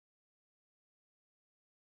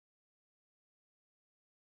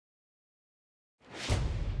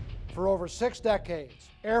For over 6 decades,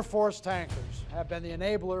 Air Force tankers have been the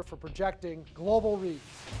enabler for projecting global reach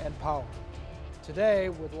and power. Today,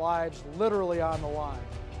 with lives literally on the line,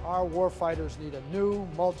 our warfighters need a new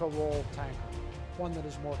multirole tanker, one that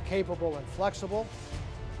is more capable and flexible,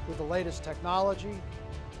 with the latest technology,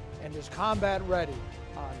 and is combat ready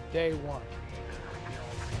on day one.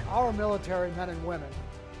 Our military men and women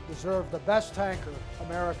deserve the best tanker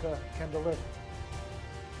America can deliver.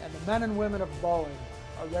 And the men and women of Boeing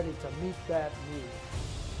are ready to meet that need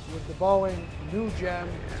with the Boeing New Gen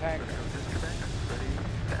tanker.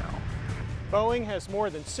 Boeing has more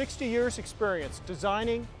than 60 years' experience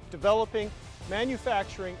designing, developing,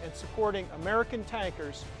 manufacturing, and supporting American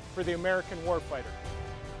tankers for the American warfighter.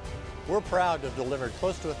 We're proud to have delivered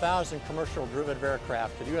close to 1,000 commercial derivative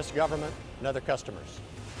aircraft to the U.S. government and other customers,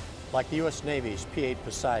 like the U.S. Navy's P-8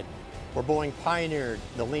 Poseidon, where Boeing pioneered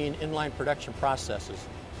the lean inline production processes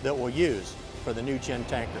that we'll use for the New Gen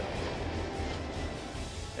tanker.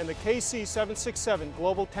 And the KC-767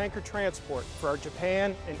 Global Tanker Transport for our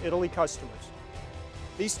Japan and Italy customers.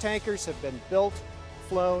 These tankers have been built,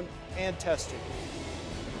 flown, and tested.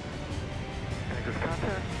 Tankers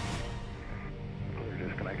contact. We're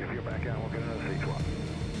disconnected. If you're back out, we'll get another C-swap.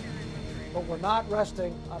 But we're not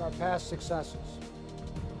resting on our past successes.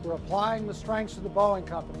 We're applying the strengths of the Boeing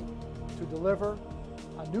Company to deliver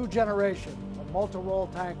a new generation of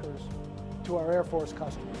multirole tankers to our Air Force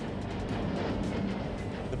customers.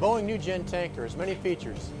 The Boeing New Gen tanker has many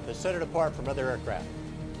features that set it apart from other aircraft,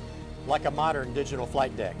 like a modern digital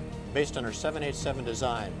flight deck based on our 787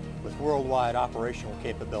 design with worldwide operational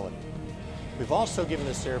capability. We've also given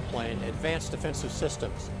this airplane advanced defensive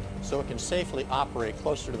systems so it can safely operate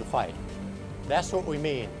closer to the fight. That's what we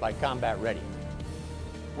mean by combat ready.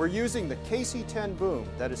 We're using the KC-10 boom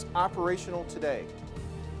that is operational today,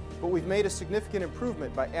 but we've made a significant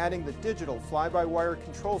improvement by adding the digital fly-by-wire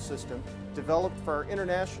control system developed for our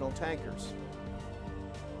international tankers.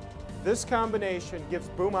 This combination gives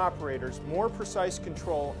boom operators more precise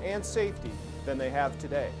control and safety than they have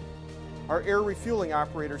today. Our air refueling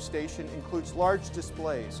operator station includes large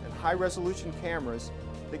displays and high-resolution cameras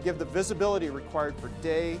that give the visibility required for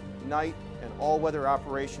day, night, and all-weather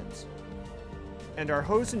operations. And our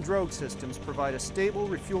hose and drogue systems provide a stable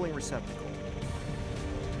refueling receptacle.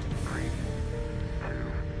 3,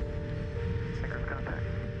 2, tankers contact.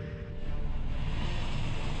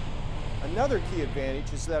 Another key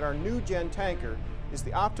advantage is that our New Gen tanker is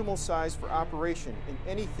the optimal size for operation in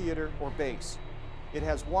any theater or base. It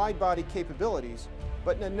has wide body capabilities,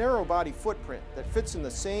 but in a narrow body footprint that fits in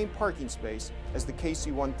the same parking space as the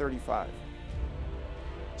KC-135.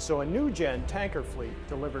 So a New Gen tanker fleet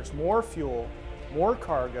delivers more fuel, more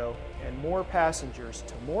cargo, and more passengers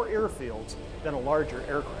to more airfields than a larger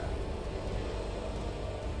aircraft.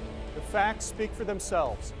 The facts speak for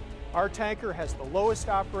themselves. Our tanker has the lowest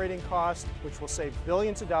operating cost, which will save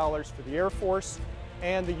billions of dollars for the Air Force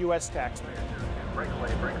and the U.S. taxpayer. Break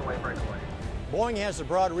away, break away, break away. Boeing has the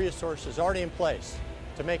broad resources already in place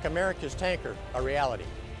to make America's tanker a reality.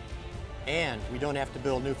 And we don't have to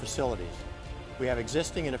build new facilities. We have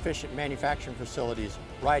existing and efficient manufacturing facilities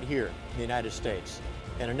right here in the United States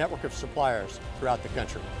and a network of suppliers throughout the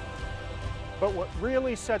country. But what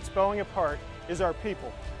really sets Boeing apart is our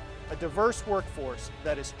people, a diverse workforce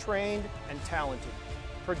that is trained and talented,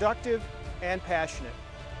 productive and passionate,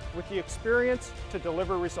 with the experience to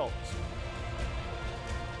deliver results.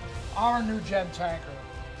 Our New Gen tanker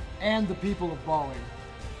and the people of Boeing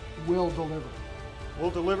will deliver. We'll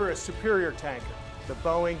deliver a superior tanker, the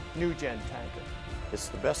Boeing New Gen tanker. It's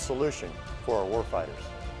the best solution for our warfighters.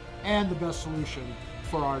 And the best solution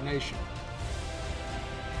for our nation.